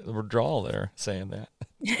drawl there saying that.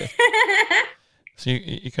 So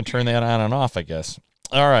you can turn that on and off, I guess.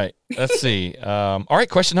 All right. Let's see. All right.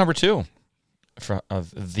 Question number 2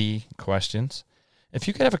 of the questions. If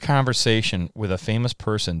you could have a conversation with a famous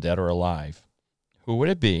person, dead or alive, who would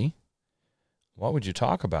it be? What would you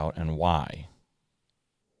talk about and why?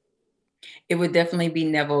 It would definitely be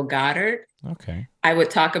Neville Goddard. Okay. I would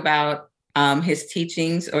talk about his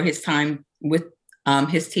teachings or his time with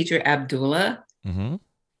his teacher, Abdullah. Mm-hmm.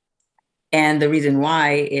 And the reason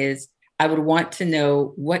why is I would want to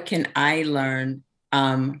know, what can I learn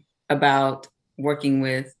about working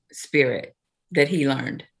with spirit that he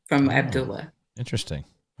learned from Abdullah. Interesting.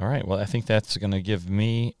 All right. Well, I think that's going to give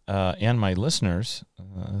me and my listeners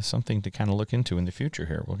something to kind of look into in the future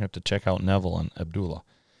here. We'll have to check out Neville and Abdullah.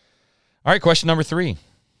 All right, question number 3.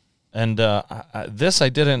 And this, I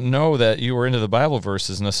didn't know that you were into the Bible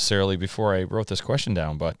verses necessarily before I wrote this question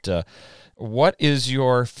down, but what is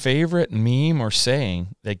your favorite meme or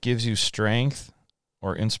saying that gives you strength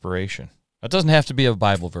or inspiration? It doesn't have to be a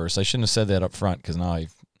Bible verse. I shouldn't have said that up front because now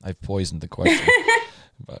I've poisoned the question.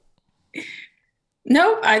 But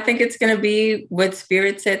no, I think it's going to be what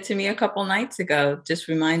Spirit said to me a couple nights ago, just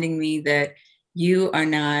reminding me that you are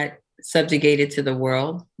not subjugated to the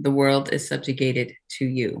world. The world is subjugated to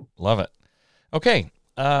you. Love it. Okay.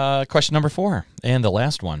 Question number 4, and the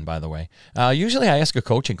last one, by the way. Usually I ask a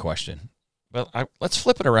coaching question, but let's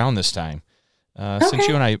flip it around this time. Okay.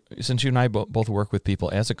 Since you and I both work with people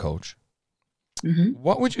as a coach, Mm-hmm.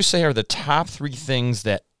 what would you say are the top 3 things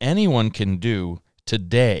that anyone can do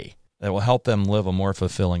today that will help them live a more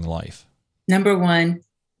fulfilling life? Number 1,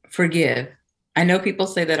 forgive. I know people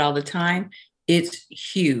say that all the time. It's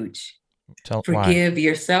huge. Forgive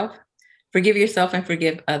yourself and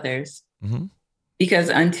forgive others. Mm-hmm. Because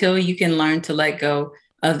until you can learn to let go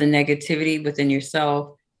of the negativity within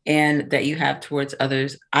yourself and that you have towards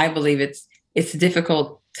others, I believe it's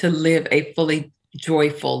difficult to live a fully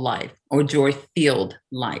joyful life or joy-filled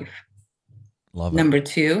life. Love it. Number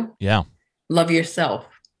 2, Yeah. love yourself.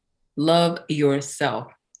 Love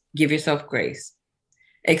yourself. Give yourself grace.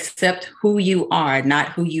 Accept who you are, not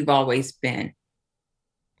who you've always been.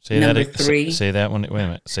 Number 3. Say that one. Wait a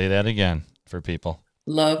minute. Say that again for people.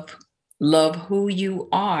 Love who you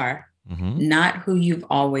are, Mm-hmm. not who you've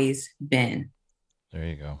always been. There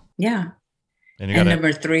you go. Yeah. And you And got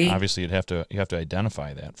number 3. obviously you have to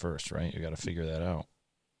identify that first, right? You got to figure that out.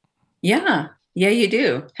 Yeah, you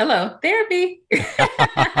do. Hello, therapy.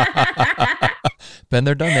 Been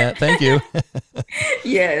there, done that. Thank you.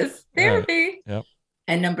 Yes, therapy. Yep.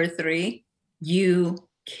 And number 3, you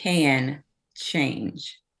can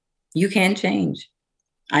change. You can change.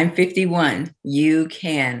 I'm 51. You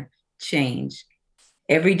can change.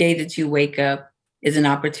 Every day that you wake up is an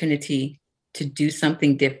opportunity to do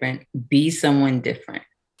something different, be someone different.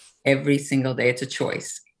 Every single day, it's a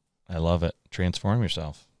choice. I love it. Transform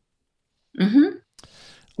yourself. Mm-hmm.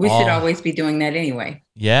 We should always be doing that anyway.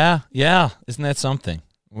 Yeah. Isn't that something?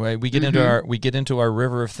 We get into our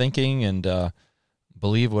river of thinking and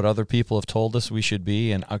believe what other people have told us we should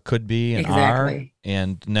be and could be and are,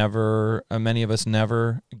 and never. Many of us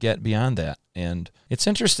never get beyond that. And it's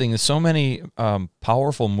interesting that so many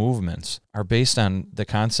powerful movements are based on the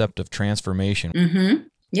concept of transformation. Mm-hmm.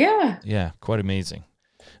 Yeah. Yeah, quite amazing.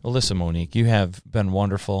 Well, listen, Monique, you have been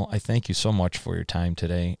wonderful. I thank you so much for your time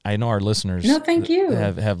today. I know our listeners thank you.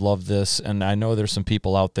 have loved this, and I know there's some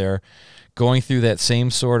people out there going through that same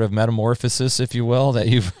sort of metamorphosis, if you will, that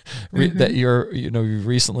you've you've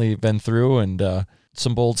recently been through, and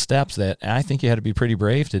some bold steps that I think you had to be pretty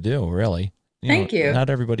brave to do, really. Thank you. Not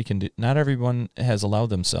everybody can do. Not everyone has allowed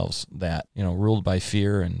themselves that. Ruled by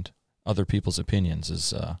fear and other people's opinions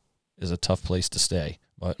is a tough place to stay,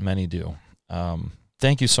 but many do.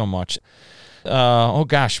 Thank you so much. Oh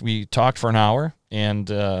gosh, we talked for an hour, and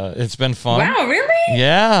it's been fun. Wow, really?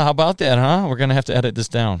 Yeah, how about that, huh? We're gonna have to edit this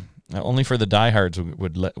down. Only for the diehards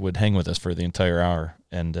would hang with us for the entire hour,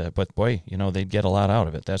 and but boy, they'd get a lot out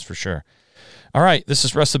of it. That's for sure. All right, this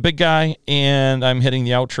is Russ the Big Guy, and I'm hitting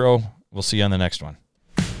the outro. We'll see you on the next one.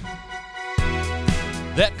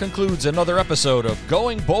 That concludes another episode of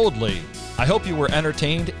Going Boldly. I hope you were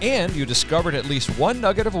entertained and you discovered at least one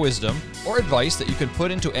nugget of wisdom or advice that you can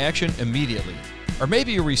put into action immediately. Or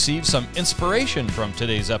maybe you received some inspiration from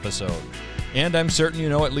today's episode. And I'm certain you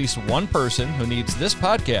know at least one person who needs this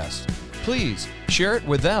podcast. Please share it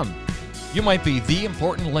with them. You might be the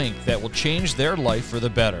important link that will change their life for the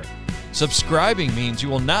better. Subscribing means you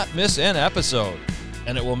will not miss an episode.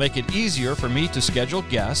 And it will make it easier for me to schedule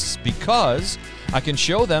guests because I can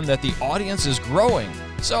show them that the audience is growing.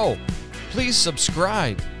 So, please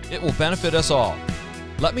subscribe. It will benefit us all.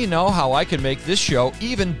 Let me know how I can make this show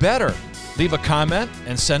even better. Leave a comment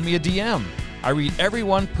and send me a DM. I read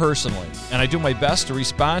everyone personally, and I do my best to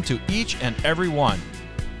respond to each and every one.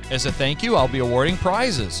 As a thank you, I'll be awarding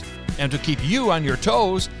prizes. And to keep you on your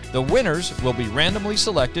toes, the winners will be randomly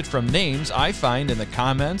selected from names I find in the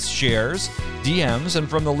comments, shares, DMs, and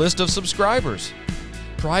from the list of subscribers.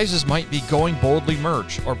 prizes might be Going Boldly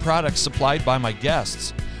merch or products supplied by my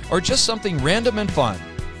guests, or just something random and fun.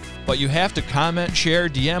 But you have to comment, share,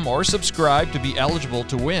 DM, or subscribe to be eligible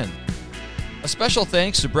to win. A special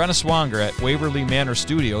thanks to Brenna Swanger at Waverly Manor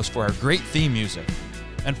Studios for our great theme music.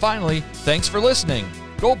 And finally, thanks for listening.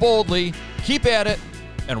 Go boldly, keep at it,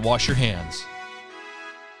 and wash your hands.